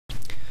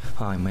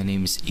Hi, my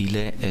name is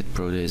Ile at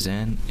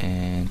ProDesign,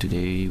 and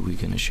today we're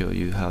going to show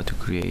you how to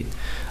create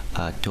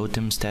a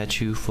totem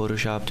statue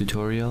Photoshop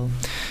tutorial.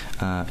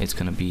 It's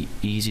going to be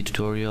easy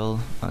tutorial.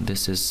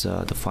 This is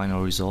the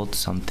final result,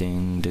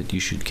 something that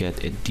you should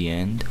get at the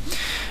end.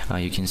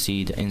 You can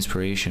see the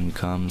inspiration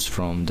comes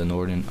from the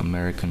Northern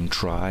American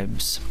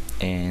tribes,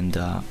 and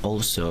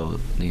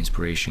also the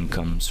inspiration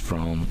comes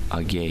from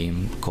a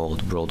game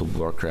called World of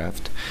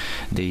Warcraft.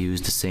 They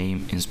use the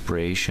same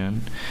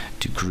inspiration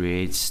to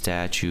create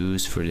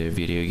statues for their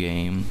video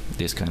game.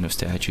 This kind of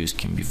statues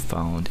can be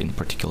found in a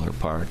particular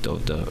part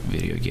of the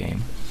video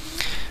game.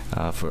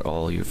 For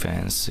all your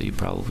fans, you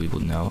probably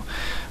would know,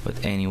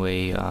 but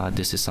anyway,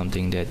 this is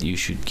something that you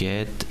should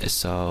get,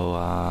 so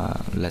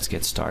let's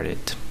get started.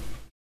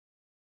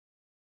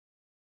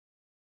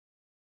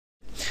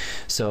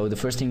 So the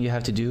first thing you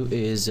have to do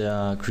is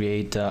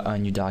create a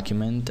new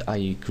document.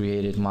 I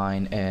created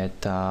mine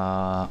at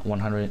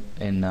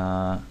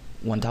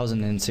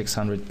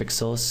 1600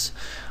 pixels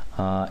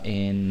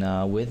in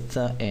width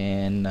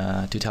and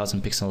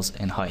 2000 pixels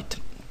in height.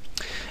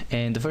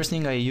 And the first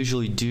thing I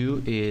usually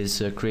do is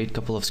create a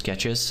couple of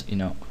sketches,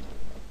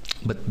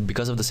 but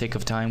because of the sake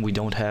of time, we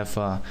don't have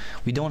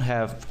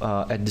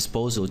at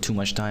disposal too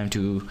much time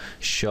to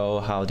show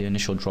how the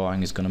initial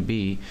drawing is going to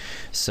be.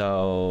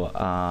 So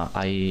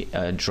I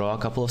draw a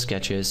couple of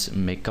sketches,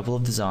 make a couple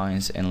of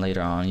designs, and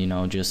later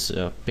on, just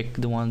pick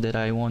the one that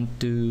I want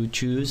to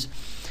choose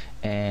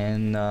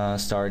and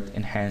start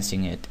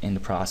enhancing it in the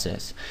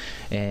process.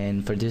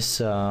 And for this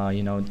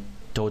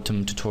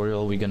totem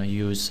tutorial, we're gonna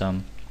use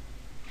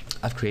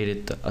I've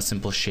created a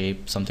simple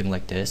shape, something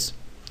like this,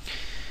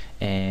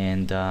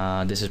 and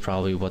this is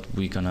probably what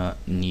we're gonna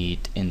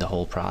need in the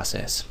whole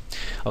process.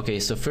 Okay,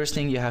 so first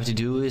thing you have to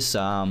do is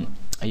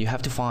you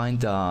have to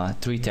find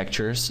three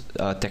textures,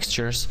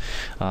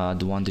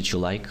 the one that you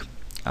like.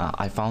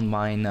 I found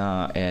mine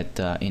at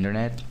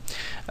internet.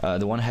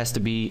 The one has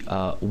to be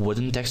a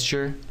wooden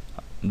texture,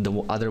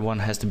 the other one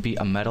has to be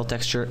a metal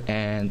texture,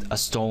 and a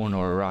stone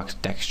or a rock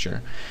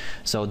texture.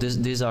 So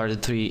these are the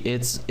three.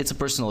 It's a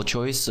personal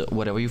choice,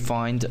 whatever you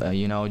find,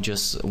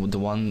 just the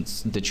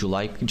ones that you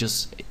like.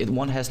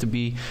 One has to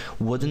be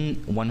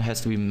wooden, one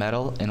has to be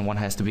metal, and one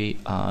has to be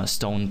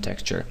stone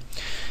texture.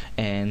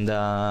 And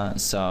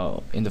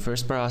so in the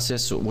first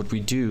process, what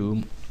we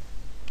do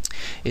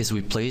is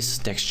we place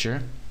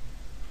texture.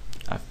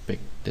 I've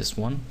picked this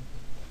one,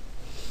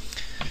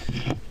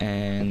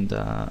 and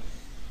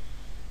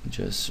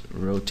just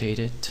rotate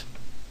it,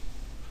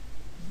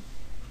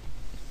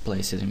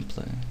 place it in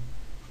play,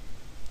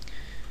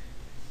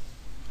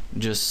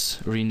 just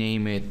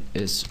rename it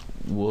as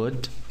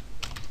wood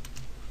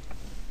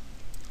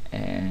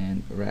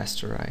and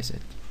rasterize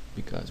it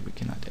because we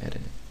cannot edit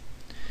it.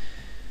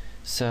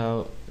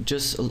 So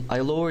I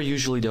lower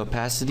usually the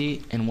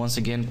opacity, and once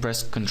again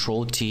press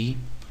Ctrl T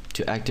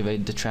to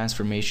activate the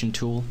transformation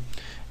tool,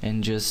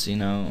 and just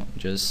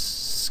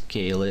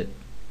scale it.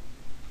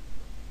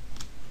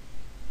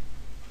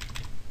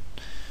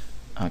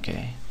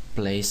 Okay,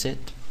 place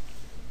it.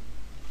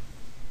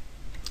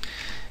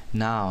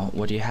 Now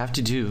what you have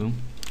to do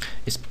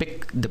is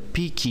pick the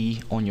P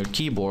key on your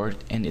keyboard,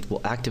 and it will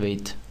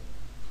activate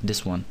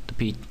this one,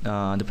 the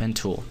pen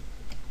tool,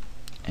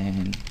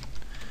 and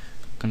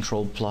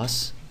Control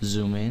plus,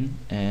 zoom in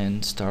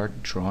and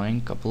start drawing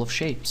a couple of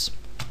shapes.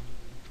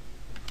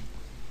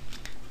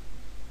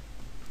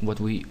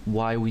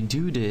 Why we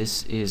do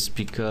this is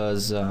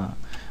because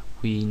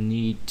we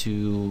need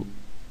to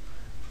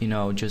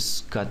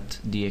just cut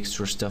the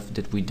extra stuff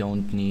that we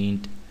don't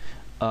need.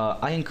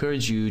 I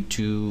encourage you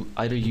to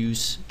either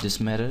use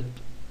this method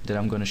that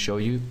I'm going to show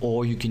you,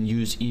 or you can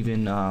use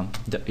even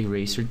the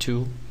eraser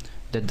tool.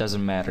 That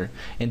doesn't matter,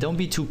 and don't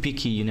be too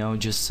picky,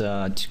 just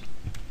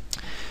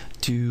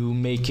to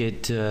make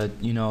it too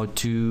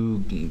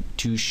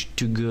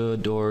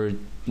good, or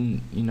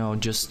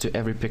just to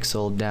every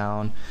pixel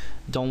down.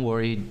 Don't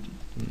worry,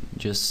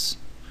 just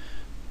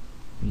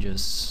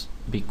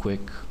be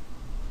quick.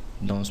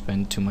 Don't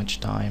spend too much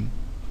time.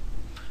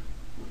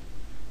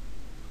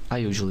 I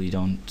usually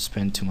don't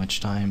spend too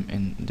much time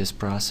in this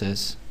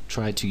process.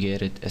 Try to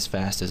get it as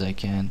fast as I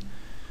can,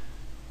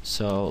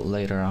 so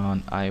later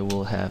on I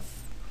will have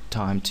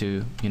time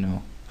to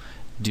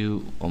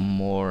do a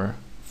more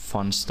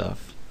fun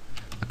stuff,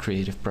 a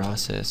creative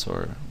process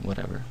or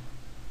whatever.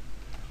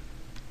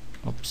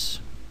 Oops.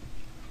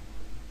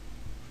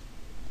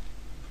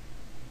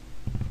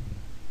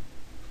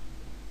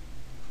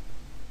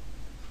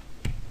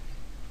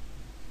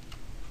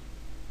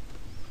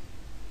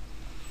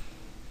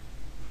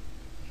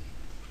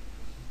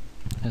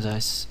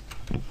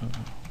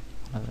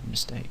 Another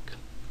mistake.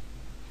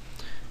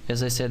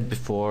 As I said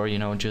before,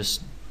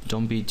 just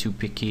don't be too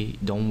picky,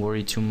 don't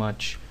worry too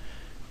much.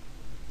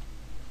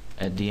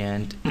 At the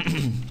end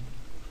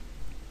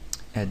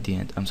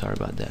I'm sorry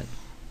about that,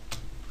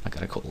 I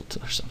got a cold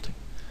or something.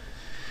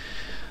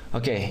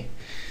 Okay,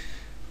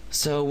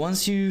 so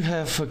once you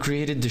have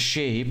created the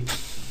shape,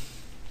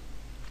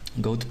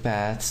 go to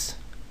paths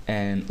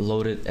and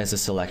load it as a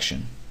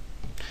selection.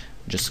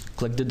 Just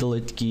click the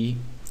delete key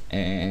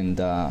and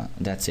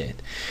that's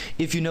it.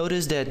 If you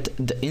notice that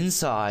the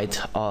inside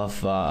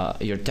of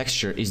your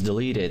texture is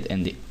deleted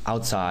and the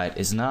outside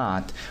is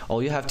not,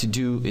 all you have to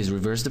do is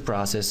reverse the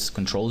process,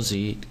 Control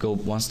Z, go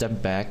one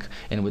step back,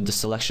 and with the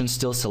selection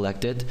still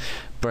selected,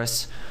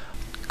 press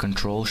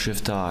Control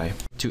Shift I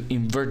to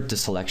invert the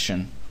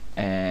selection,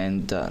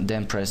 and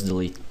then press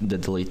the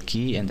delete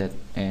key,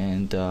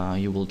 and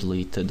you will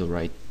delete the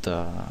right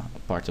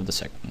part of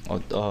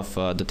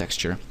the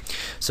texture.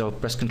 So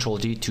press Control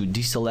D to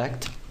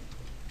deselect,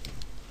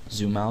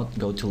 zoom out,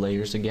 go to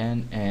layers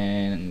again,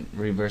 and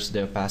reverse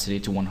the opacity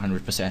to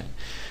 100%.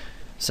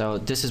 So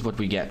this is what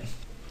we get.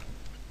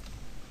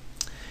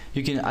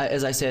 You can,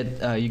 as I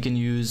said, you can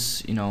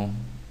use,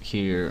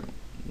 here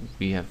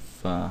we have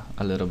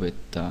a little bit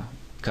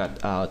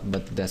cut out,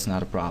 but that's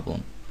not a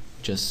problem.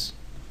 Just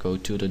go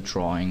to the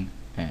drawing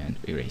and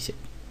erase it.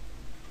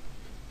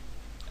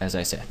 As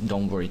I said,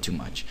 don't worry too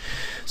much.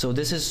 So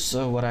this is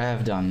what I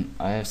have done.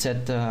 I have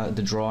set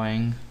the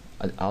drawing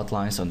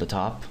outlines on the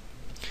top.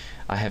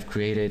 I have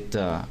created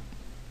the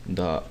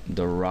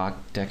rock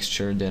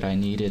texture that I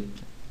needed,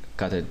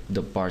 cut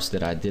the parts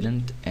that I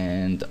didn't,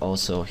 and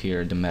also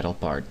here the metal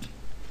part.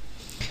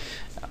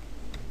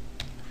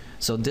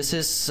 So this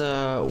is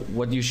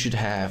what you should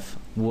have: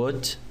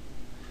 wood,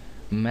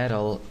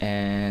 metal,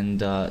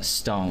 and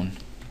stone.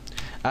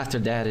 After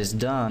that is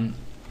done,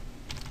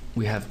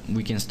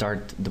 we can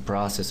start the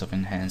process of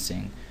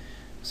enhancing.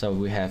 So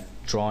we have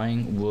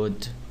drawing,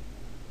 wood,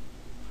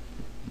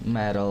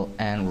 metal,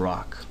 and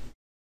rock.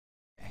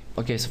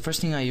 Okay, so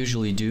first thing I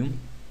usually do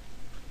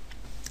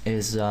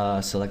is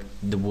select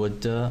the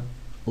wood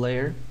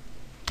layer,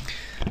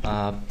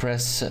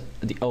 press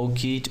the O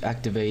key to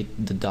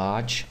activate the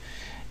dodge,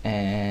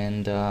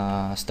 and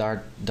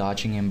start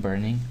dodging and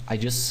burning. I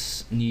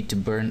just need to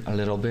burn a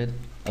little bit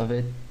of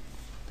it.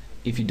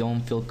 If you don't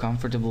feel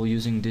comfortable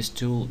using this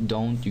tool,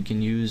 don't. You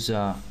can use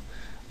there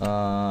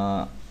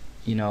are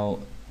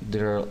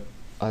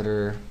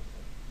other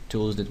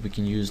tools that we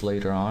can use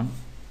later on.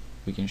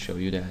 We can show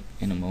you that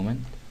in a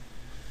moment.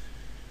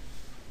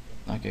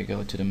 Okay,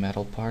 go to the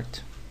metal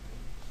part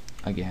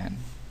again,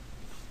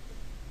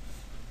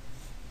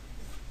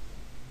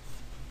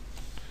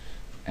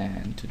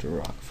 and to the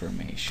rock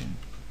formation.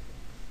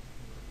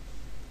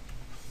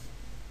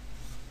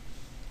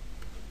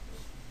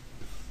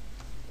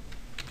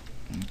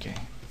 Okay,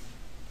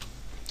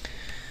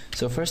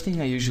 so first thing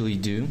I usually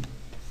do,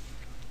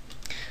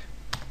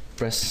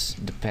 press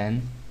the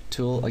pen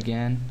tool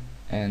again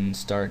and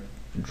start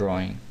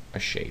drawing a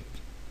shape.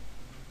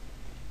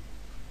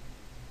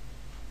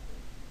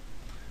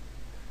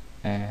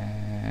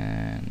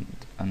 And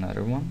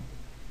another one.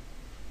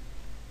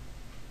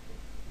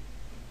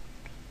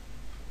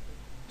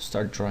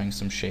 Start drawing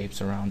some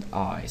shapes around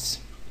eyes.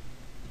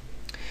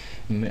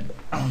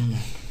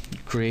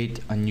 Create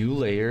a new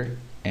layer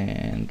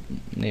and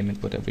name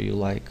it whatever you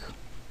like.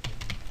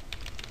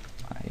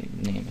 I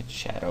name it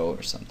shadow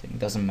or something,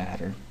 doesn't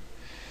matter.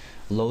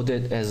 Load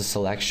it as a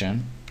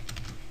selection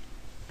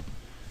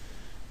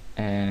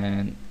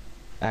and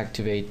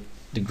activate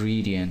the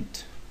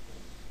gradient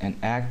and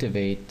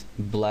activate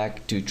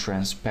black to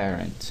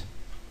transparent.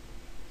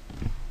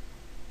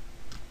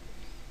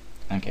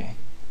 Okay,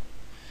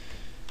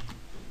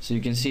 so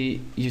you can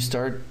see you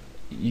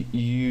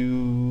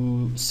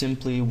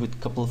simply with a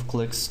couple of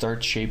clicks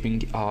start shaping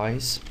the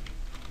eyes,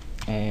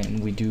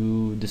 and we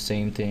do the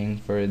same thing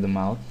for the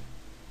mouth,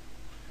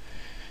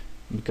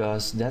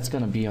 because that's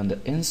gonna be on the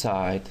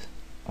inside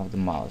of the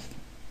mouth.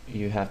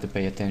 You have to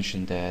pay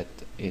attention that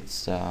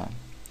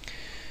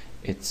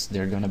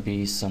there's gonna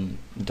be some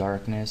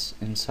darkness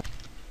inside.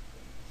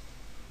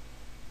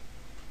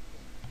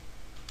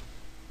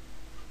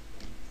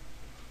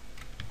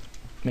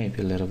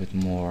 Maybe a little bit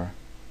more.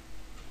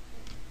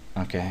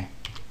 Okay.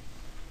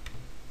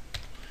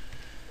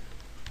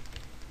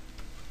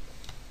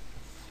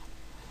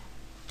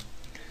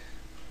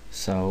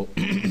 So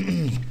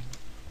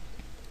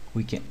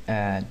we can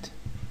add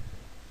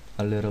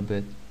a little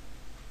bit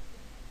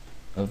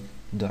of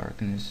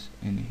darkness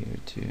in here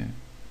too.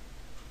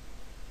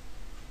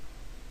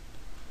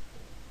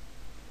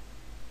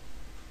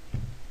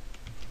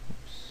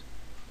 Oops.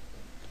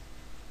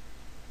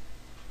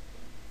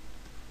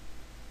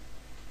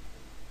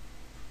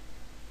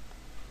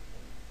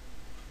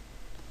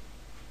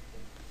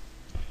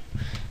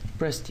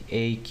 Press the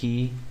A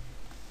key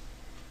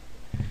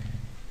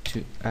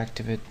to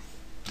activate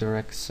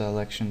direct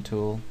selection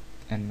tool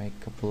and make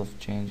a couple of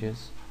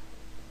changes.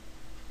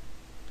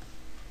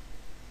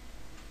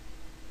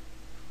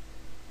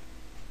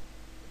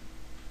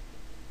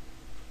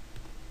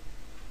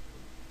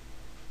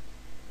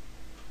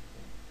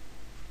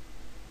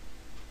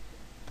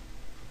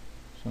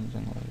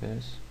 Something like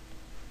this.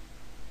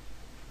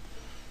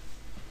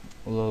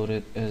 Load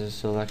it as a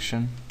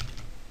selection.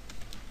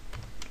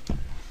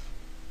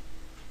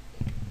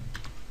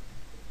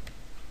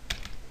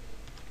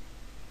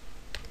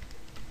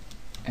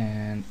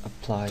 And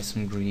apply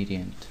some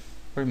gradient,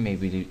 or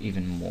maybe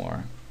even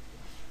more.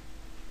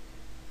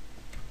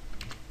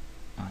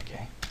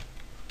 Okay.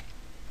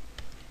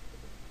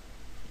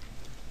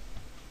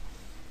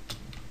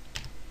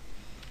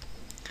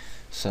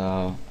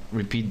 So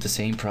repeat the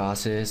same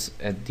process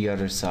at the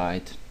other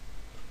side.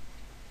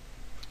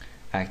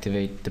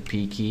 Activate the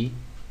P key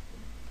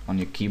on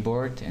your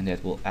keyboard, and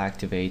that will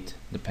activate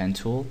the pen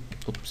tool.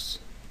 Oops.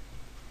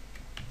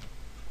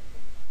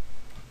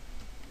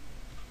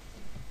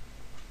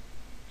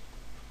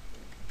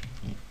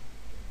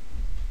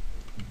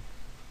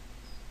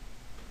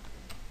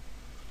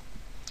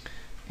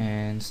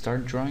 And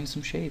start drawing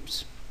some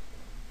shapes.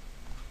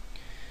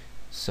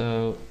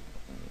 So,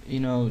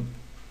 you know,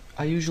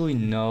 I usually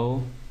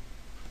know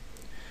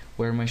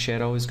where my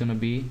shadow is gonna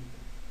be,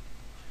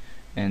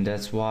 and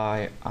that's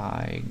why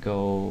I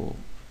go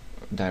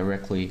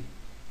directly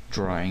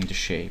drawing the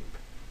shape.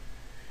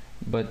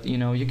 But you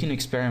know, you can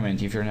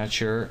experiment. If you're not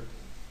sure,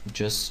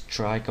 just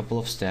try a couple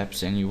of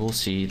steps and you will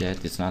see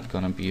that it's not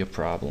gonna be a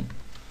problem.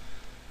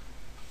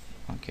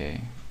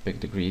 Okay,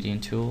 pick the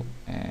gradient tool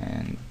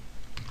and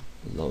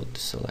load the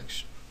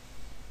selection.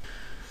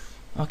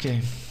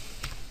 Okay,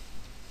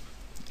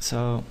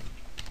 so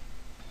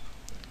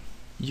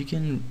you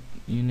can,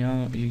 you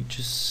know, we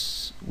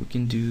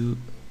can do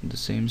the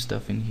same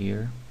stuff in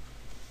here.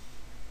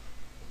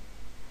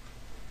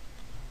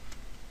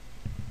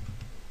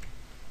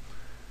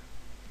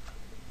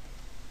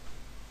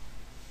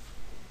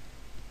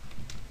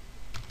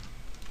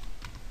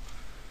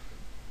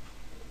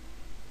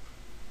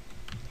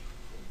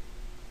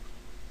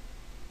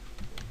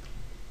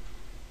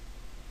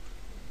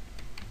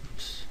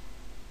 Oops.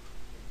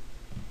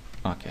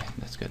 Okay,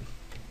 that's good.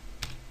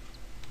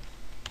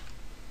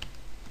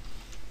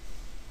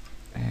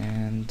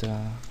 And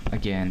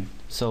again,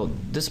 so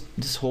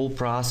this whole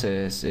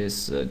process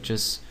is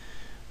just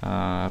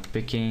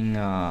picking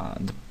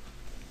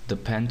the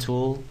pen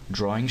tool,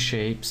 drawing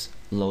shapes,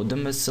 load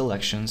them as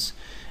selections,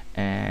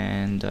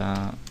 and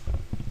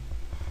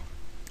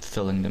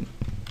filling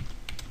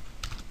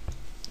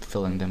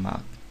them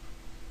out.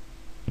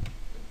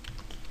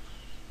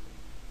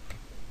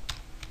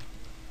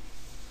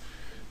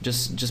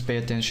 Just pay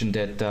attention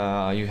that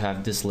you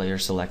have this layer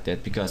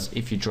selected, because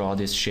if you draw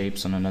these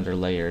shapes on another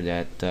layer,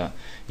 that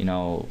you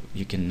know,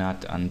 you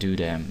cannot undo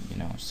them, you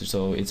know.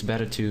 So it's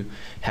better to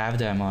have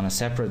them on a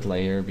separate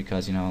layer,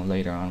 because you know,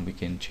 later on we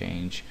can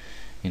change,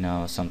 you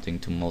know, something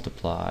to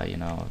multiply, you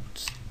know,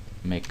 just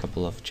make a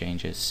couple of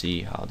changes,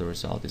 see how the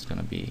result is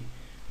gonna be,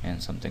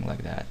 and something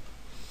like that.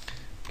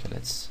 Okay,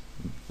 let's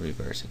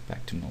reverse it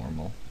back to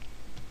normal.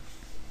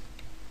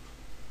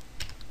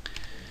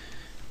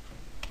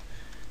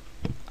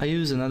 I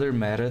use another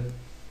method,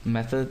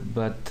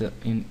 but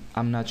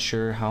I'm not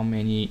sure how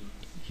many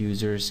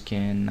users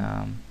can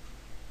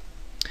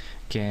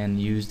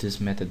use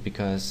this method,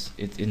 because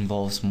it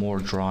involves more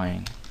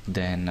drawing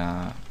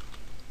than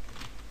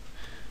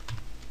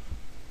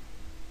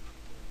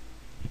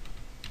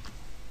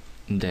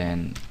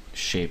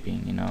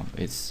shaping. You know,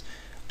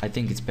 I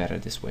think it's better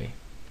this way.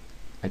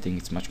 I think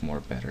it's much more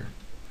better.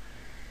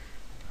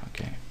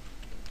 Okay,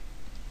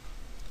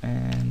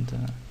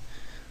 and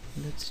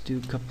let's do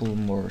a couple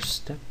more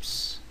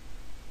steps.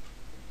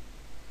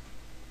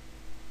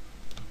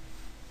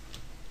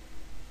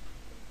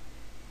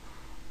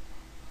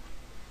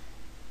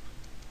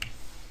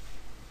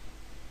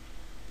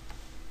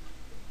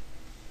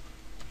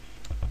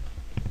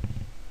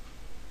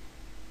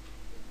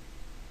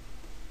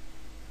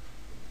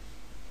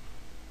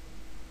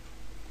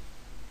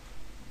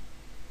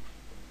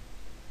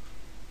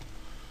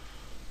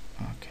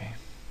 Okay,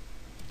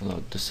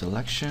 load the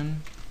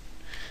selection.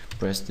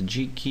 Press the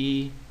G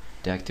key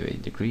to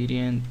activate the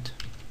gradient,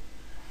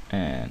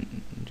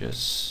 and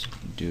just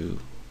do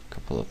a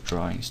couple of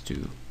drawings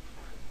to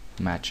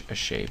match a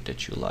shape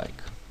that you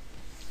like.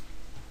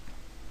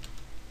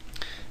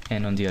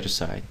 And on the other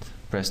side,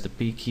 press the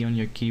P key on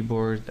your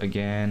keyboard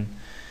again,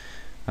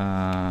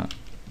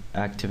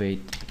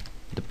 activate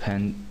the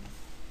pen.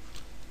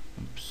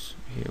 Oops,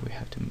 here we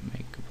have to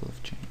make a couple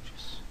of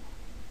changes.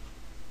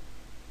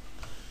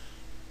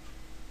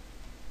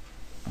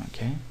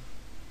 Okay.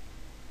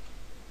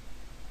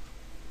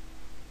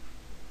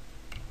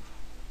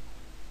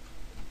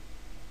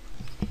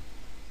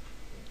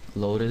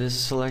 Load it as a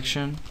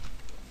selection,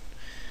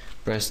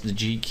 press the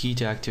G key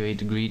to activate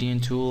the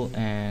gradient tool,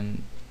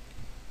 and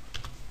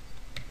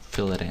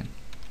fill it in.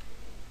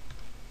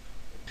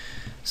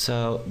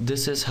 So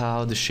this is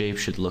how the shape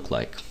should look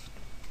like.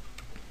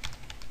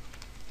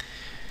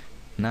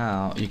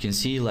 Now you can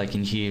see, like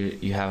in here,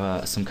 you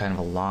have some kind of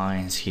a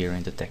lines here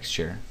in the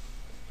texture.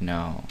 You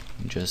know,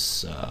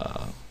 just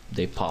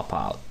they pop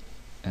out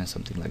and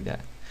something like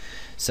that.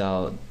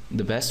 So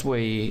the best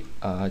way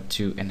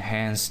to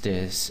enhance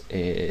this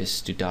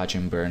is to dodge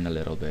and burn a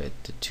little bit,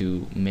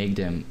 to make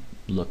them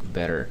look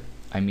better.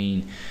 I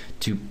mean,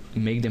 to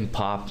make them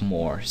pop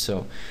more.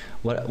 So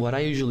what I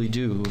usually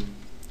do,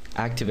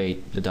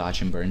 activate the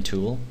dodge and burn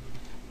tool,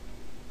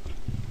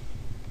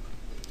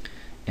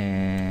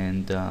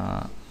 and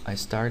I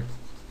start.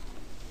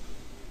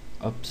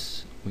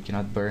 Oops, we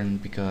cannot burn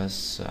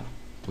because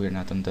we're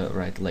not on the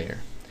right layer.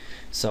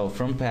 So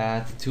from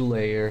path to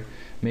layer,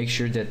 make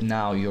sure that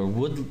now your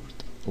wood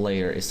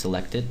layer is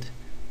selected.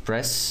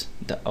 Press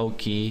the O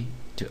key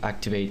to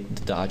activate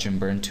the dodge and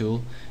burn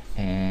tool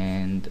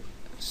and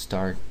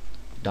start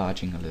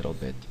dodging a little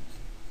bit,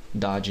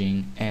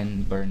 dodging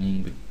and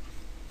burning.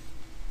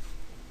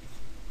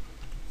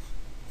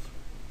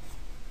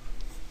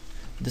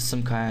 This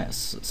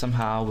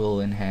somehow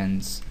will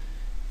enhance,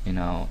 you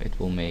know, it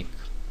will make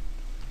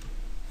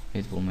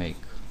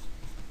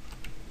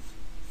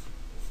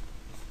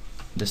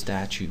the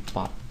statue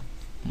pop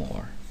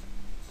more.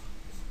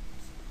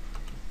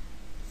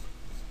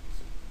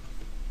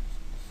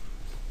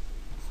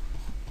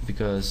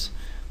 Because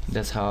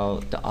that's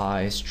how the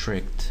eye is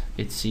tricked.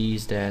 It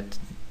sees that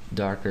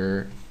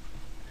darker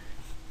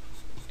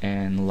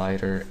and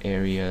lighter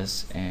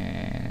areas,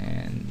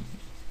 and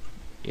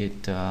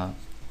it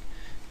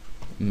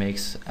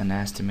makes an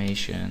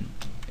estimation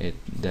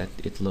that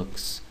it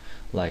looks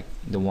like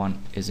the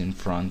one is in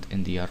front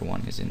and the other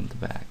one is in the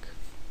back.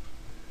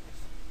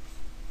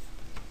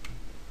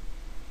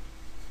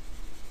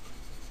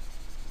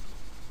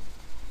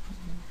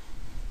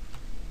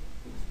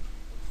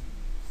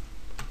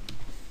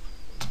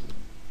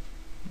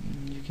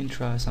 You can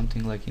try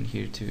something like in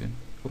here too.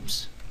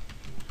 Oops.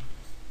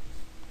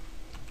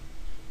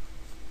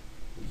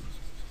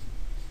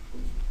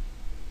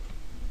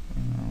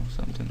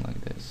 Something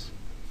like this,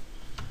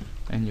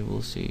 and you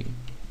will see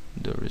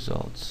the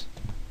results,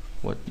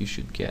 what you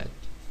should get.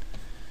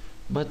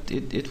 But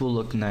it will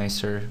look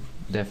nicer,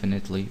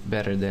 definitely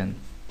better than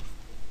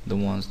the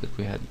ones that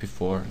we had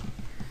before.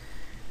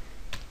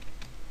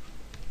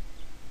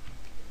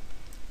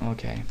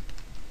 Okay,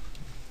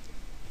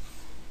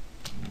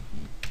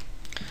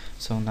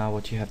 so now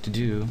what you have to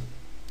do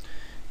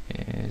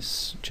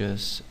is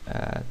just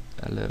add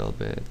a little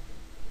bit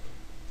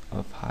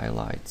of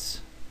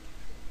highlights.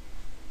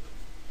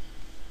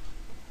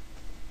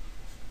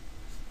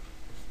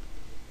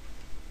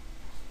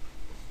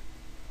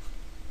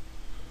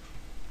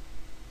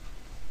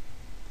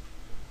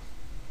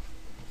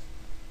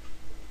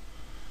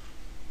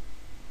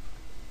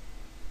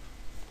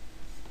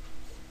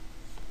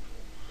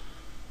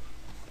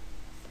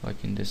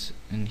 Like in this,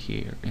 in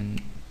here, in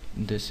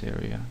this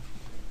area.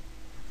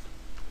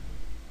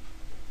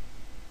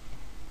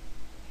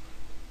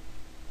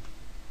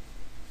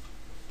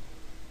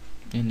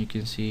 And you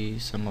can see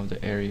some of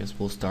the areas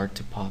will start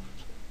to pop.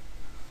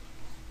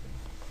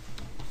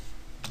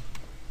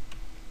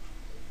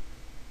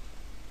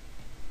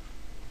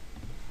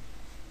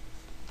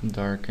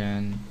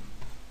 Darken,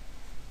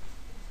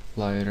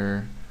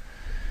 lighter,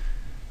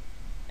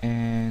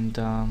 and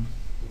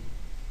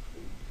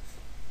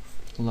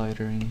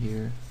lighter in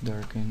here,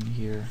 darken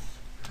here,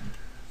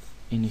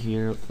 in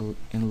here,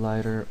 in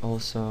lighter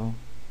also.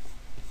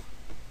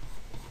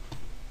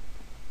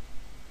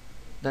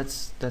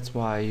 That's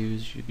why I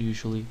use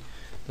usually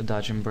the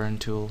dodge and burn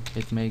tool.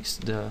 It makes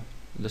the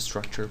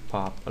structure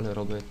pop a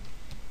little bit.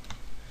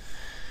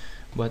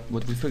 But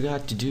what we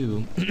forgot to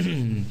do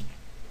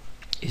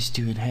is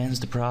to enhance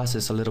the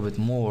process a little bit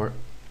more.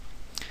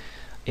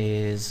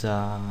 Is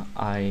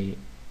I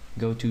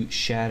go to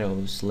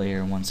shadows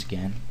layer once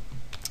again,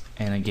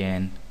 and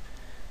again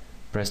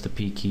press the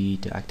P key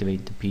to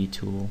activate the P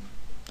tool,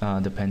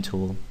 the pen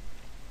tool,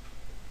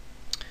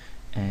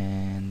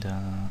 and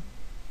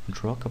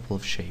draw a couple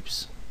of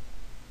shapes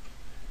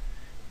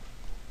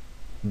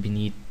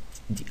beneath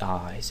the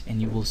eyes,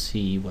 and you will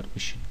see what we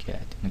should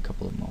get in a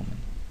couple of moments.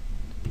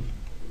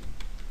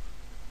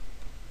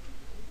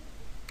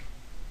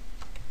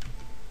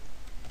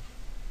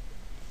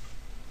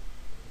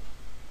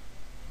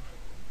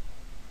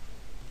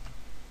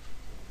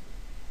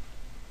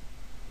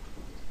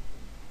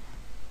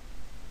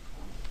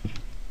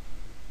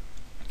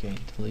 Okay,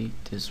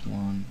 delete this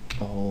one,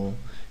 the whole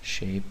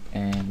shape,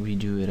 and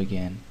redo it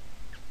again.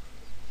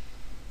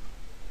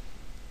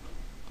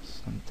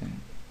 Something.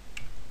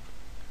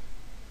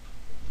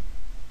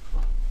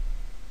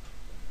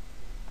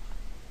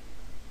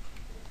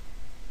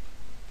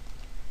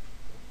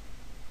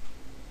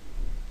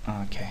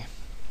 Okay.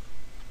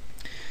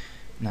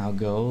 Now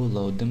go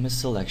load them as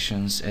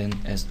selections, and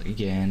as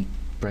again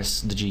press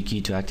the G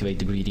key to activate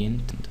the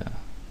gradient, and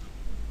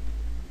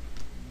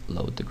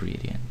load the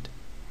gradient.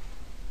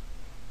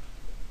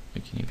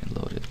 You can even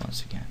load it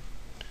once again.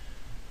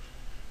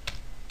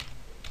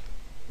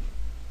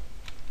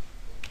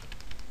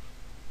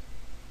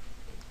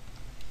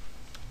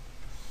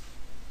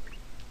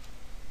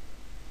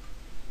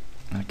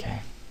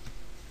 Okay,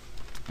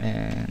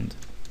 and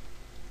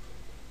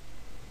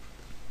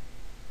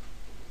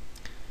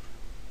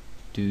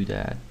do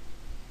that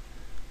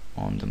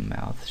on the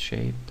mouth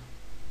shape.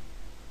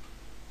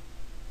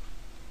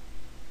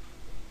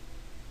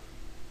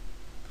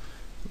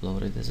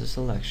 Load it as a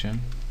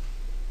selection.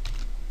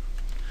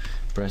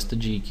 Press the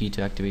G key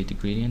to activate the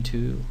gradient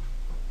tool,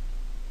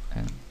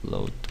 and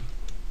load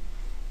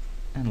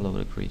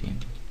a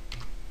gradient.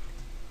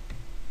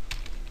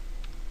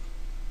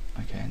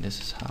 Okay, and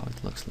this is how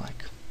it looks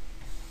like.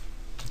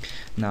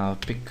 Now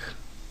pick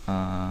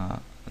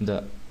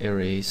the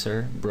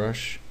eraser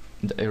brush,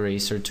 the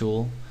eraser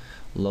tool,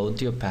 load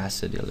the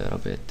opacity a little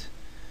bit,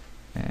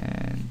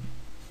 and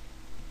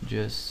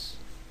just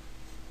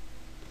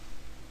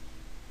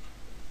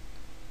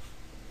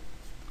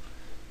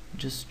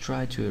just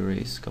try to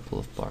erase a couple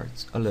of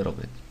parts, a little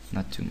bit,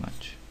 not too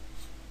much.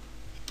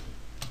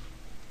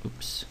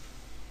 Oops.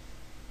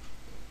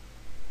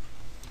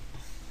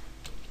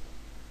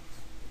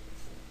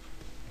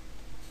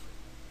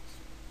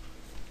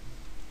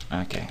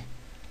 Okay,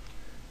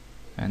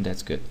 and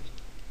that's good.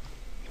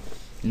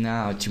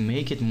 Now to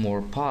make it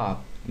more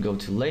pop, go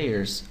to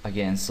layers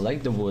again,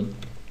 select the wood,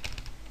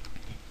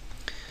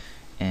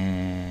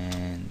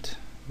 and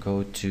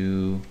go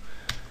to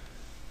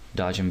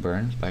dodge and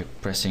burn by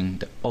pressing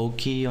the O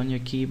key on your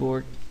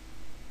keyboard,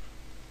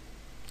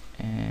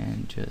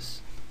 and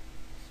just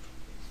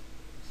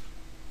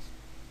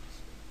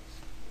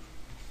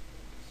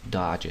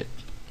dodge it,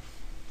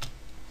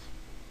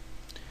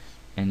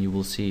 and you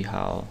will see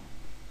how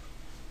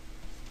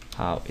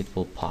it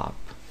will pop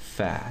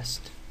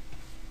fast.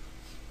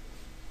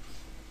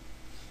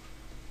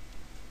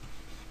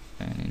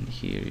 And in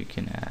here you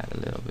can add a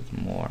little bit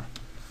more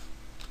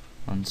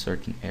on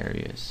certain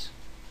areas.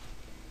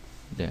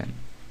 Then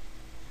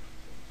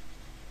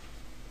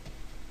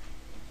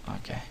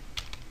okay,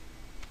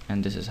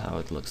 and this is how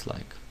it looks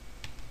like.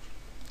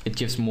 It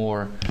gives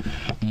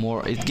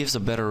it gives a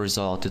better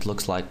result. It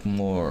looks like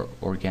more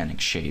organic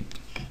shape.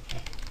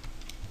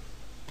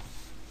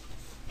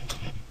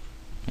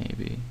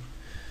 Maybe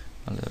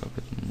a little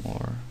bit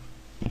more.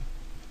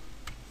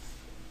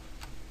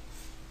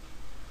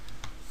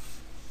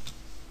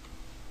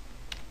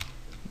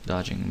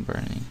 Dodging and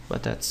burning,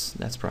 but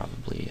that's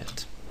probably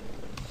it.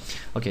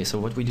 Okay, so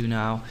what we do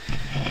now,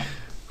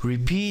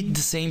 repeat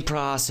the same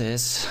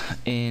process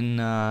in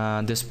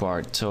this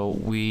part. So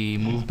we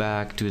move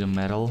back to the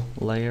metal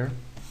layer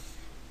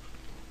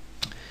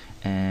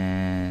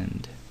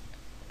and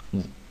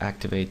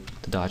activate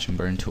the dodge and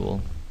burn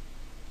tool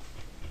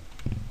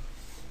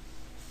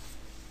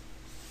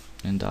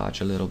and dodge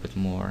a little bit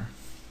more.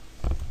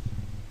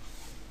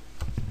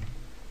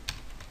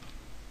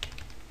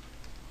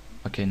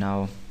 Okay,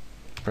 now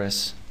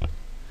press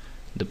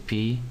the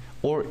P,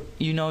 or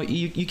you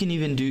can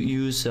even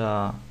use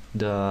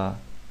the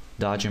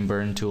dodge and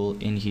burn tool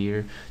in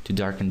here to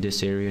darken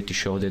this area to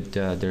show that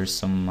there's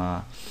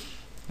some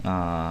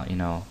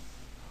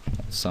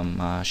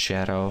some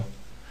shadow,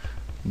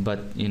 but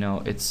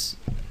it's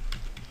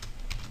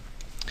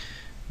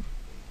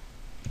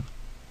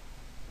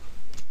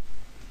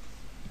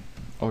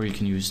or you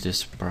can use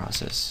this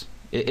process.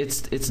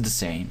 It's the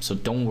same, so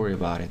don't worry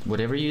about it.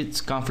 Whatever it's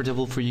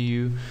comfortable for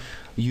you,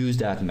 use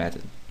that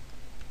method.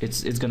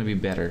 It's gonna be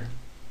better,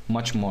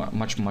 much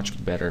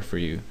better for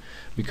you,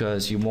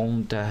 because you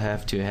won't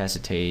have to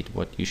hesitate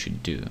what you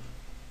should do.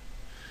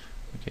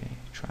 Okay,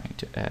 trying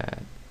to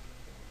add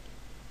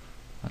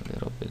a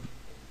little bit.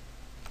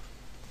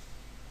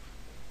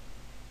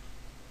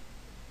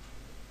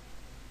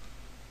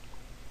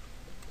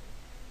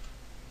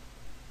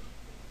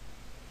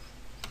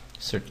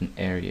 Certain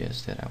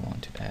areas that I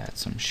want to add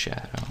some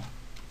shadow.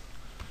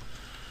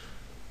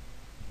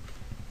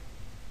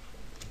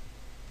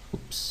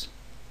 Oops.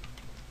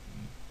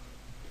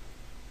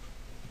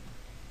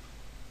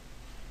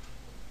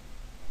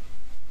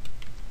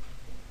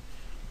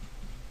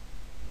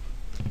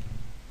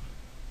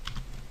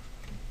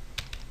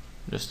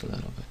 Just a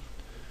little bit.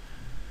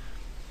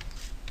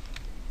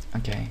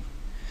 Okay.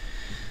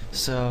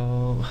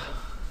 So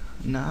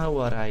now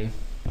what I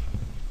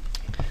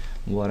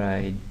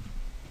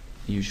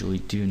usually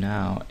do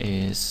now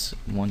is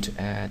want to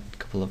add a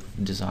couple of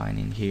design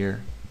in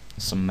here,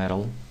 some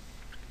metal.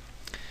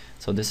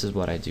 So this is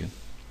what I do.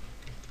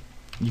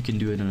 You can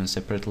do it on a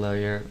separate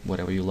layer,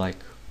 whatever you like.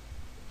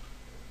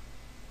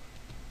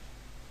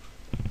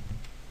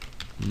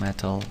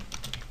 Metal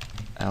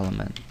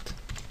element.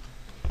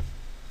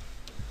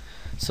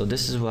 So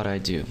this is what I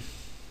do.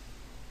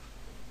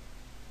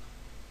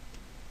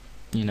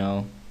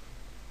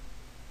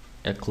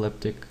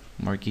 Ecliptic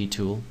marquee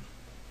tool,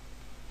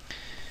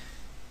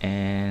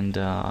 and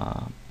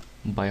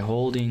by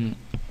holding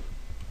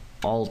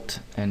Alt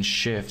and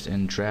Shift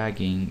and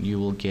dragging, you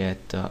will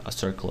get a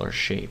circular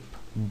shape,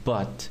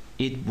 but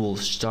it will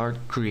start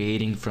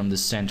creating from the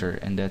center,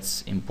 and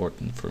that's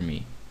important for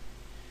me.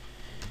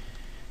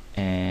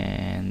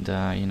 And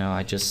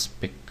I just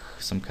pick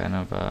some kind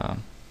of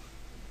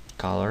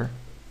color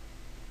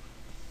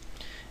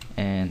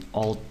and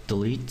Alt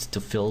Delete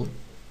to fill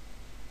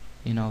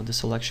the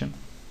selection.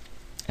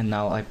 And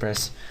now I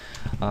press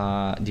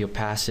the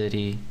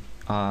opacity,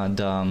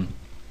 the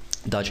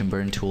dodge and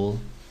burn tool,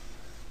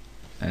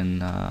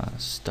 and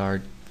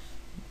start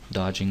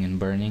dodging and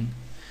burning.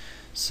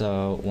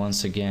 So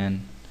once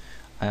again,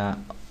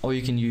 or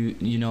you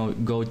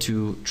can go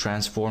to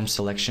transform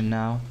selection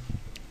now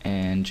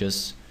and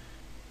just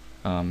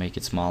make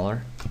it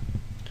smaller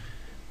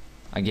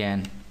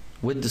again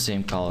with the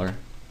same color.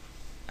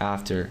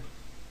 After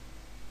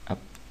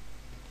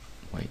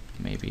wait,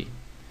 maybe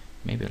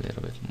a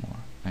little bit more.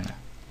 I know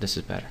this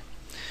is better.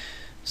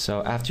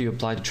 So after you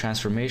apply the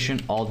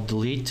transformation, Alt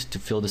Delete to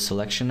fill the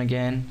selection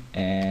again,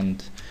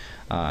 and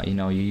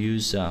you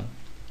use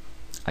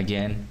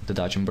again the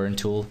dodge and burn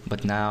tool,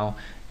 but now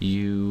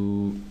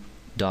you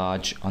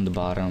dodge on the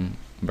bottom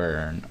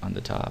burn on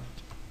the top.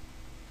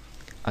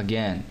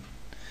 Again,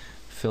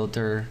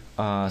 filter,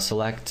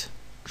 select,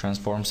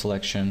 transform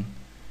selection,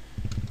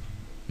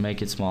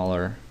 make it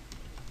smaller,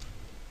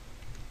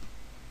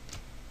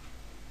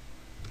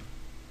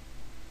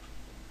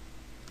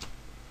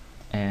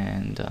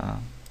 and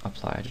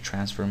apply the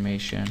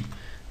transformation,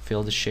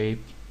 fill the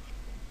shape,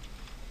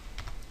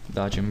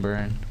 dodge and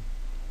burn,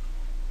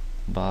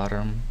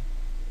 bottom,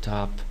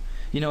 top.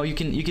 You know, you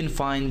can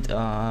find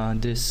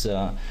this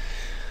a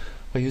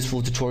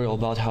useful tutorial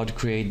about how to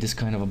create this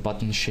kind of a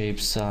button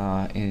shapes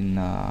in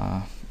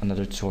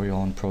another tutorial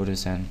on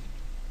Protus, and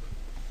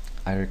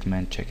I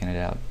recommend checking it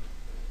out.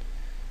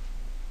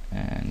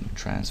 And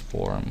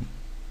transform,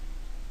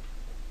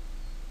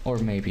 or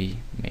maybe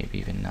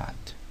even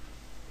not.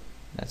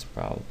 That's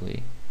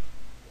probably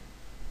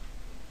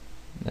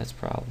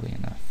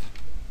enough.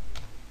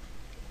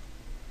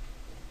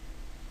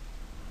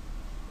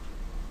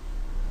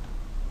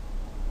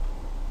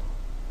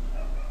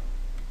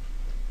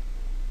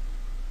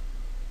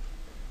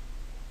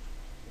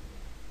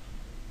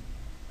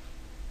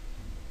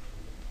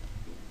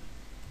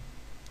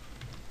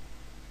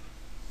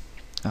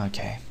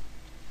 Okay,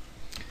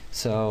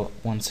 so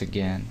once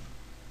again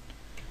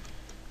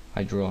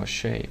I draw a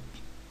shape.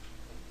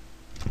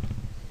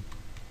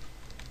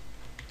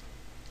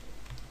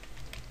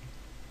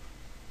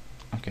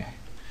 Okay,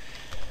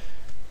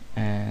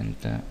 and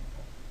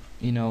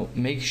you know,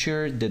 make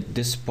sure that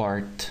this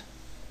part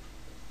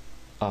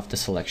of the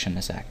selection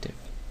is active.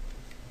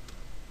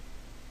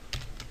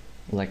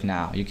 Like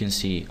now you can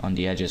see on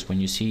the edges,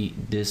 when you see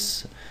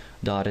this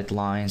dotted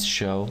lines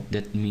show,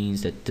 that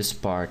means that this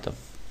part of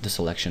the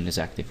selection is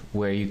active,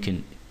 where you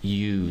can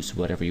use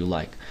whatever you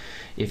like.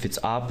 If it's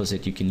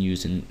opposite, you can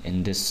use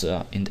in this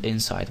in the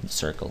inside of the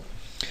circle.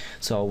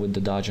 So with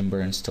the dodge and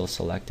burn still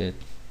selected,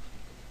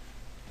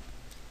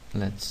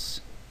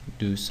 let's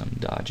do some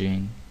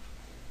dodging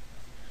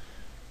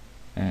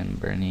and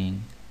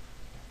burning.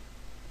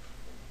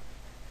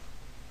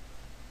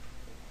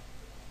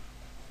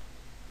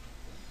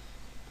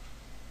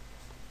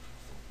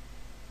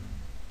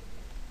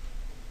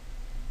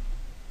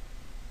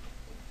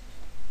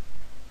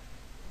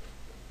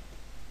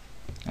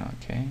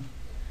 Okay,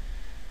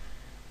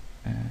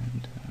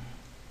 and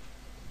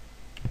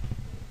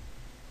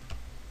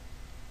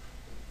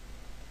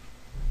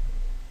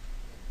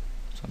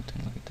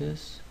something like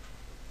this.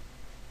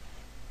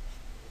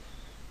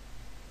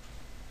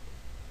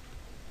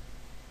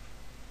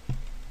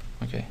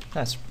 Okay,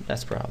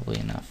 that's probably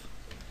enough.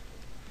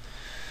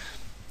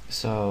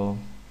 So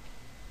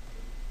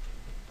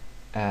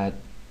add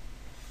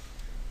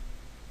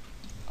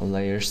a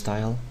layer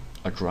style,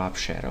 a drop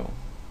shadow.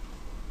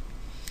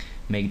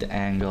 Make the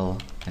angle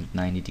at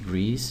 90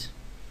 degrees.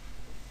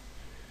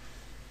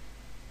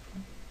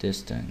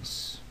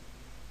 Distance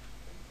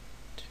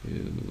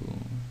to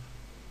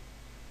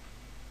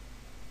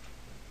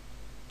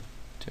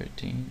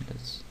 13.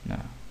 That's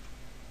no.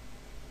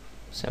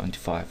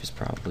 75 is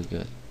probably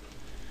good.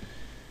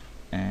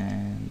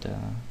 And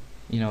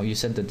you know, you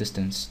set the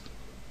distance.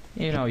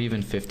 You know,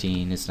 even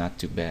 15 is not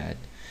too bad.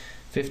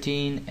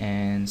 15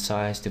 and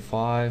size to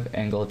 5,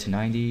 angle to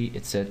 90.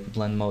 It's set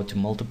blend mode to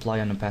multiply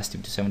and opacity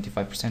to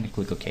 75%, and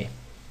click OK.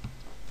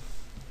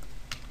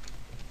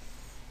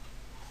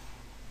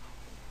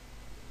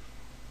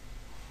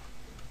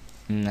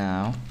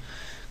 Now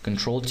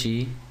Control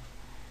T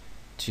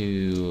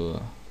to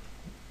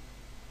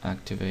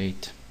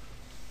activate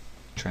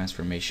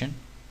transformation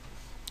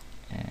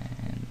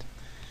and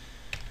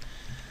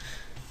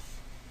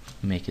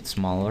make it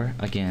smaller.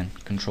 Again,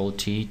 Control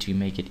T to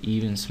make it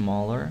even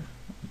smaller.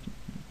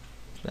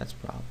 That's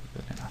probably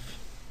good enough.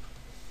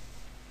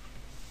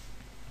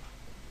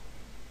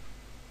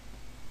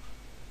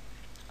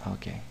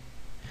 Okay,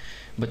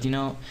 but you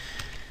know,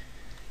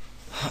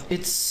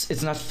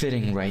 it's not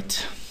fitting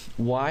right.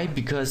 Why?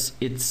 Because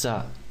it's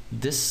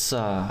this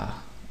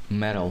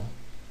metal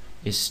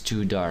is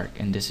too dark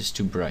and this is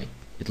too bright.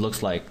 It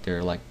looks like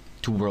they're like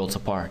two worlds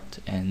apart,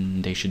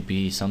 and they should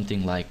be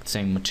something like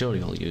same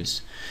material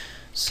use.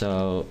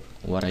 So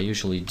what I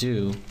usually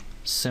do,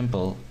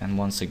 simple, and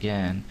once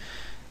again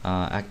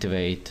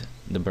activate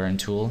the burn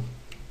tool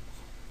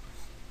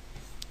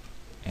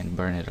and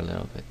burn it a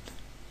little bit.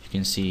 You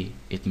can see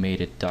it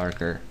made it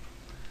darker,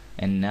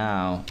 and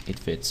now it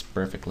fits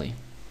perfectly.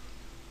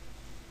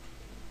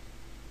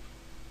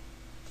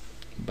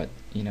 But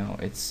you know,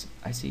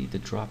 I see the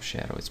drop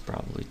shadow is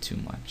probably too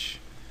much.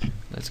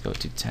 Let's go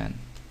to 10.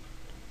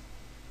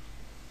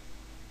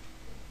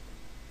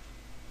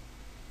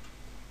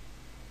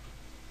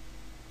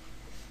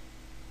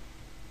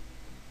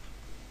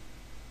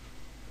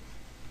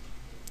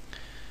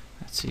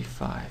 Let's see,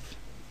 5.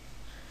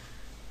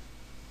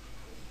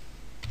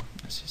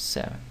 Let's see,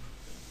 7.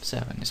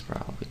 7 is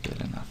probably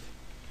good enough.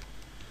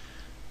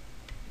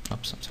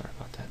 Oops, I'm sorry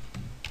about that.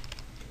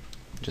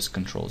 Just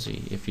Control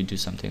Z. If you do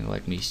something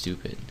like me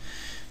stupid,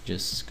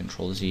 just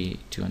Control Z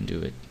to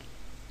undo it.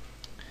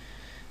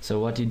 So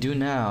what you do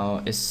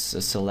now is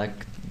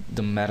select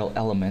the metal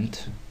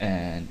element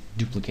and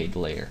duplicate the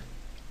layer.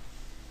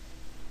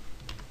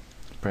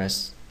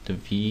 press the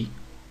V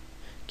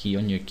key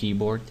on your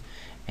keyboard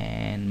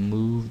and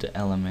move the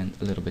element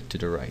a little bit to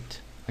the right.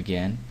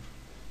 Again,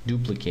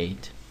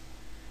 duplicate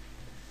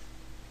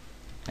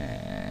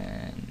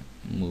and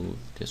move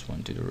this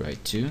one to the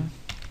right too.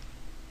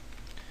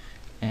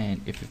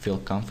 And if you feel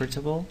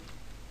comfortable,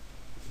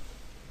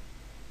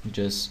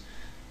 just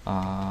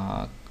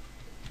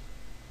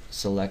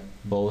select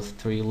both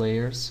 3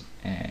 layers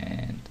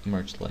and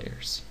merge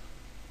layers.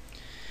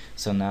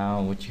 So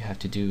now what you have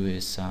to do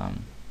is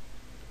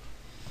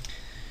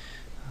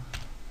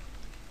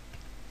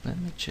let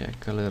me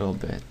check a little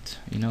bit,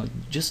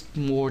 just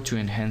more to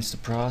enhance the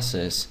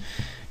process.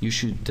 You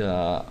should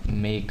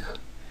make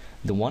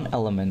the one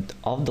element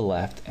of the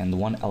left and the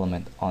one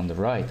element on the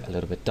right a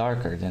little bit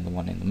darker than the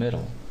one in the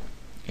middle.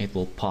 It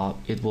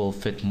will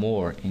fit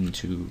more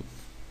into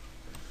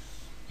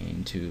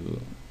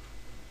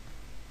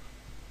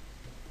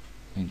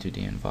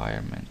the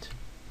environment.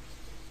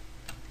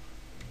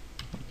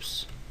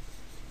 Oops.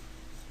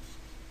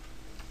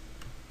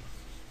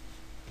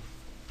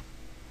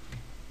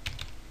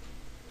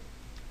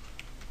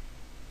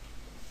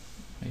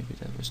 Maybe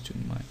that was too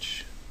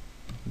much,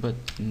 but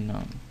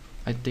no,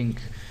 I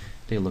think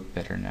they look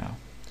better now.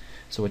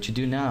 So what you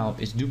do now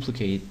is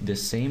duplicate the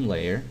same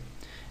layer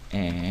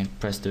and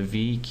press the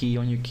V key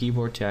on your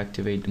keyboard to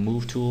activate the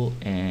move tool,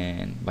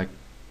 and by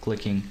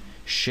clicking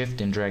shift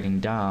and dragging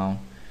down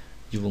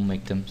you will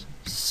make them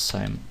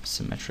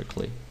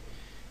symmetrically.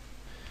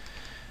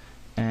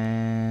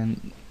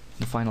 And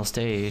the final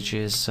stage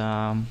is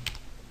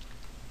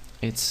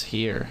it's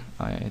here,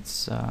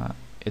 it's at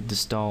the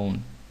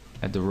stone,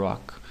 at the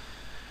rock.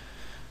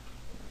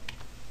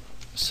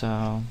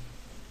 So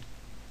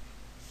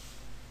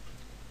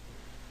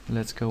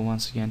let's go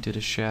once again to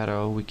the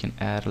shadow. We can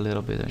add a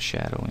little bit of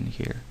shadow in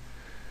here,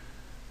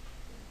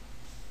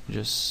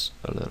 just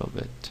a little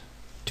bit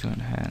to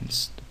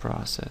enhance the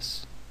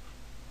process.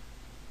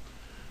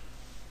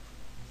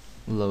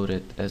 Load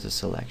it as a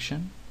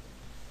selection,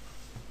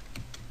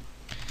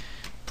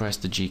 press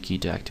the G key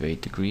to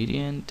activate the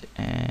gradient,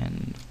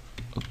 and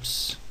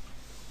oops,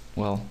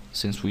 well,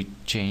 since we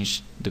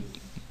changed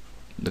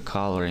the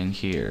color in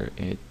here,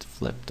 it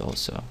flipped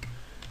also.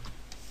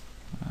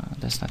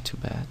 That's not too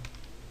bad.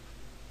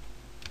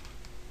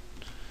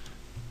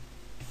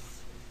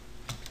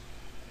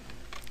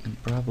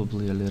 And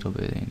probably a little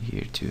bit in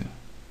here too.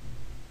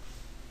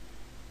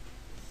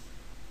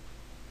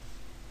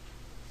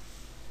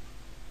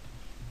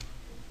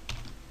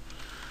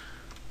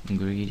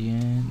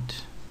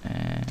 Gradient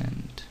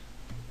and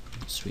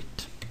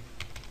sweet.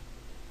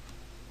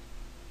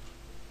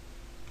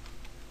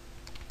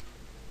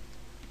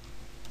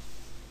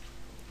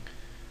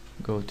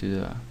 Go to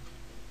the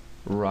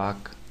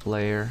rock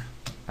layer,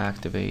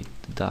 activate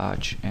the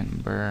dodge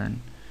and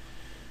burn.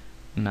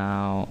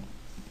 Now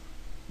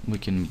we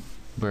can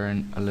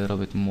burn a little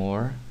bit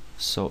more,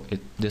 so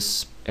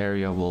this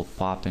area will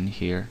pop in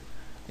here.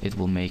 It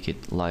will make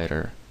it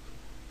lighter.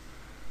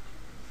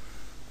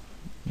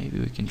 Maybe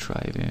we can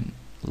try even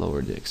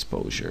lower the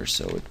exposure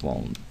so it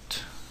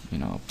won't,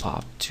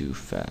 pop too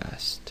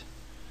fast.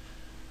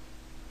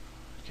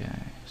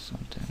 Okay,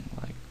 something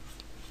like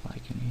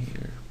in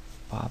here.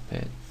 Pop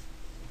it,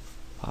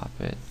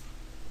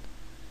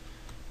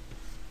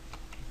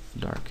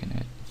 darken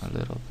it a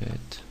little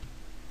bit.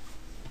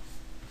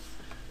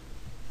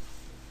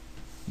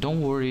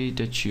 Don't worry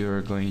that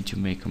you're going to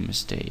make a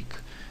mistake.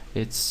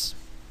 It's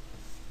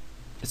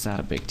not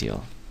a big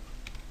deal.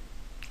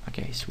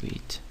 Okay,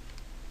 sweet.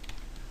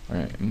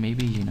 Or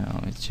maybe,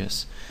 it's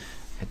just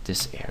at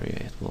this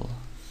area it will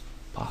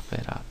pop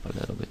it up a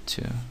little bit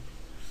too.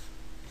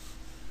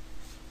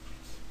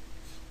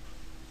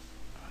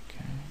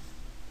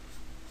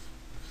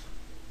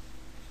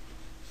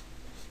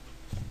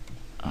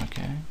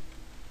 Okay,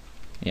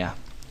 yeah,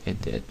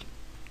 it did.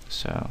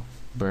 So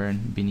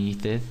burn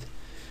beneath it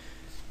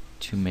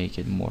to make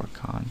it more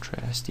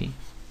contrasty.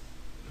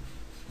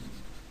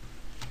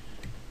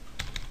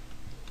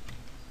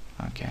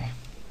 Okay,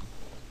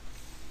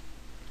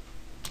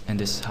 and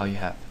this is how you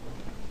have.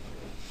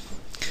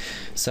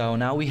 So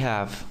now we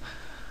have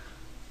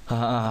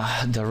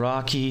the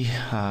rocky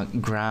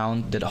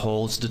ground that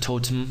holds the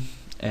totem,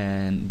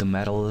 and the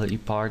metal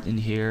part in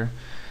here,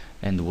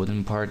 and the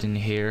wooden part in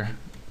here.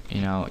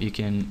 You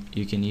can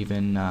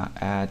even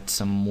add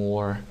some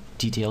more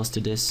details to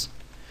this.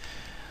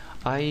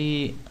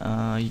 You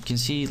can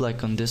see,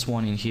 like on this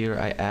one in here,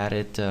 I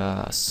added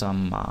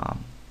some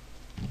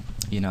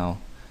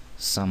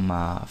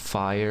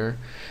fire,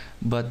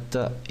 but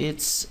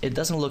it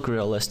doesn't look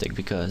realistic,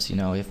 because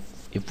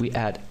if we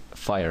add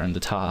fire on the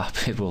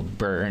top, it will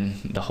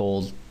burn the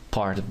whole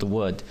part of the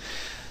wood.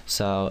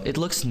 So it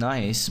looks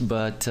nice,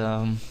 but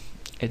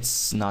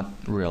it's not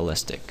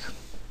realistic.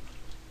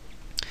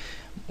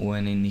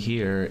 When in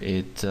here,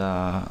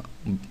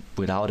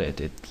 without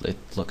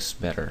it looks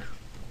better.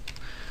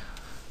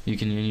 You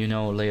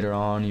can, later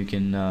on you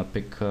can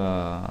pick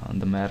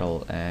the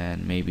metal,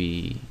 and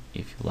maybe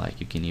if you like,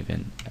 you can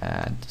even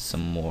add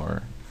some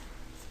more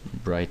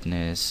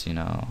brightness,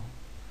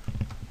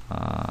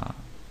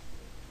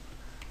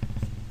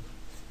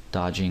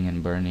 dodging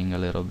and burning a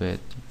little bit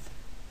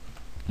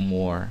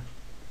more.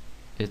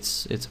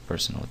 It's a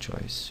personal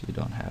choice. You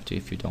don't have to.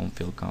 If you don't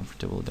feel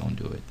comfortable, don't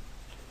do it.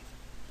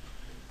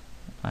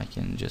 I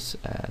can just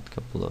add a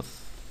couple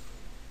of,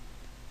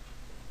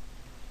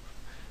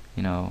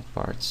 you know,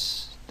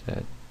 parts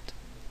that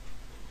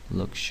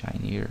look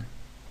shinier.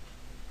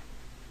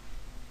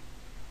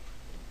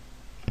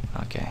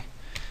 Okay,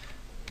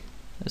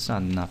 it's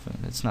not nothing,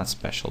 it's not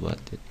special, but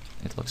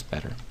it looks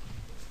better.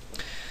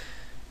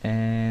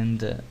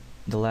 And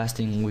the last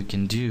thing we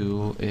can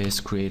do is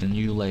create a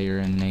new layer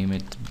and name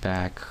it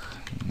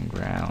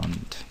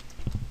background.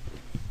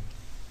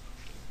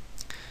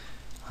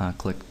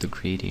 Click the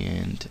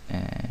gradient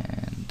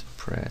and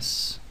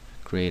press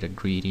create a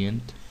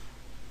gradient,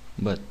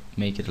 but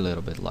make it a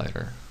little bit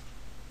lighter.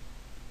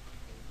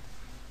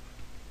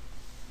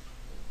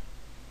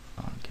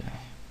 Okay.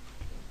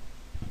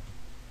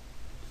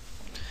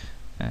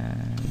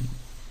 And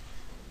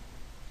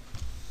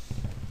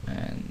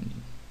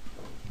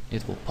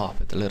it will pop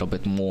it a little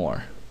bit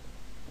more,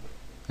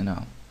 you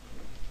know.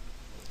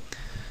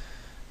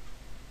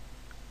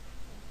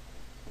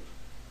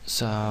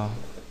 So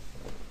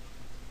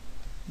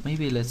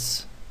maybe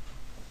let's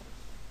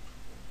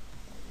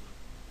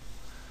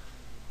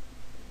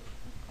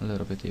a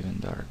little bit even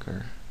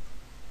darker.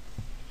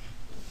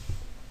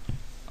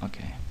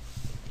 Okay,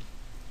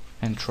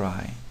 and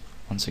try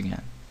once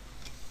again.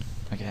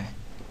 Okay,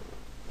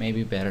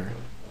 maybe better,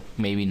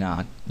 maybe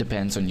not,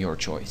 depends on your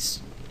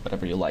choice,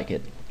 whatever you like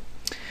it.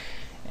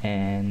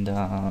 And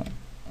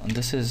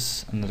this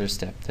is another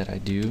step that I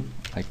do.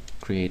 I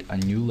create a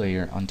new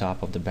layer on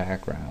top of the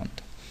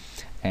background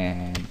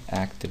and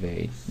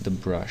activate the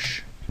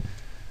brush,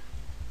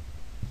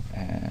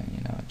 and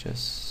you know,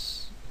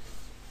 just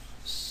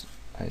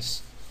I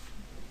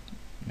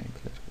make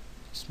it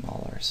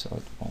smaller so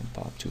it won't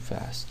pop too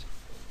fast,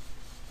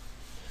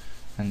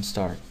 and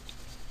start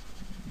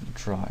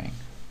drawing.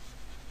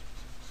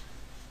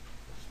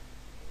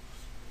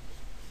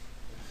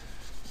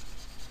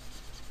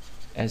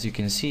 As you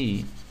can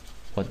see,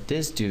 what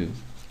this do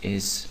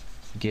is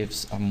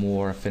gives a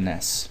more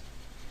finesse.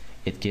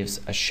 It gives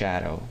a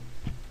shadow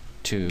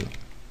to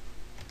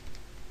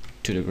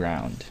the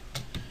ground,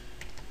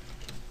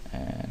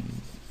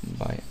 and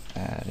by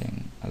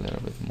adding a little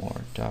bit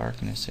more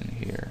darkness in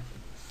here,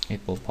 it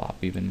will pop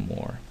even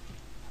more.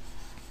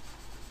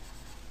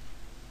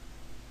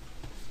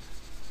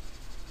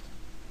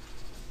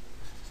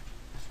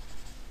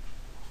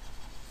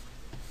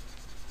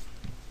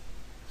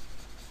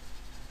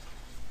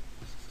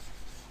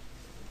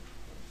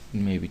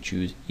 Maybe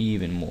choose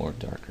even more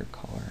darker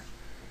color.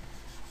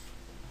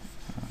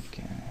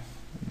 Okay,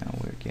 now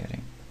we're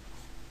getting.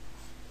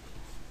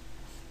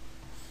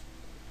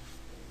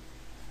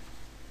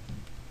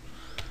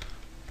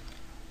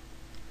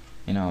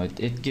 You know,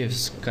 it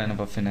gives kind of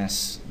a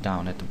finesse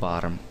down at the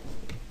bottom.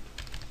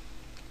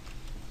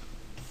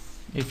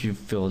 If you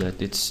feel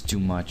that it's too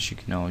much, you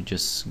can, you know,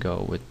 just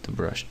go with the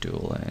brush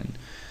tool and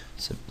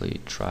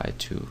simply try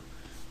to,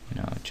 you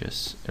know,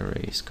 just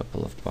erase a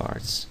couple of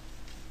parts.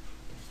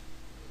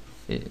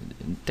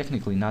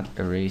 Technically not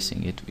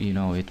erasing it, you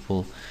know, it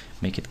will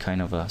make it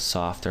kind of a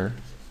softer,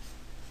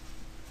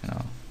 you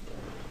know,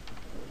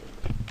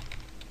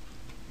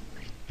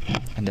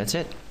 and that's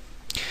it.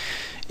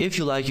 If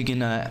you like, you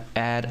can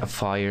add a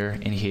fire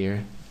in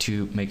here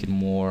to make it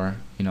more,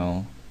 you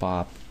know,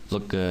 pop,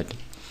 look good.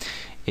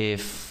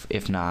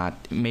 If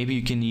not, maybe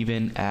you can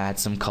even add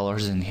some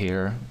colors in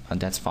here,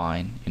 that's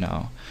fine, you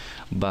know,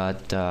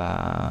 but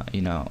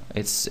you know,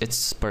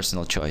 it's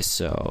personal choice,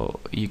 so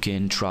you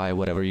can try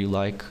whatever you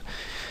like.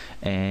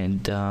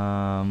 And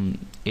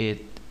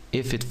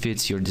if it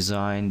fits your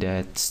design,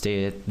 that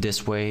stay it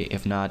this way.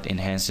 If not,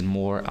 enhance it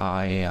more.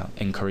 I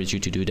encourage you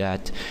to do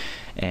that.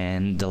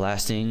 And the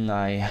last thing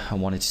I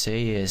wanted to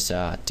say is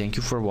thank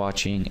you for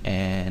watching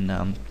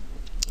and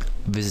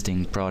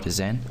visiting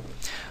ProDesign.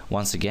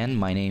 Once again,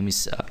 my name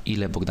is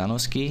Ile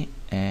Bogdanowski,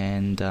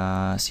 and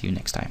see you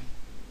next time.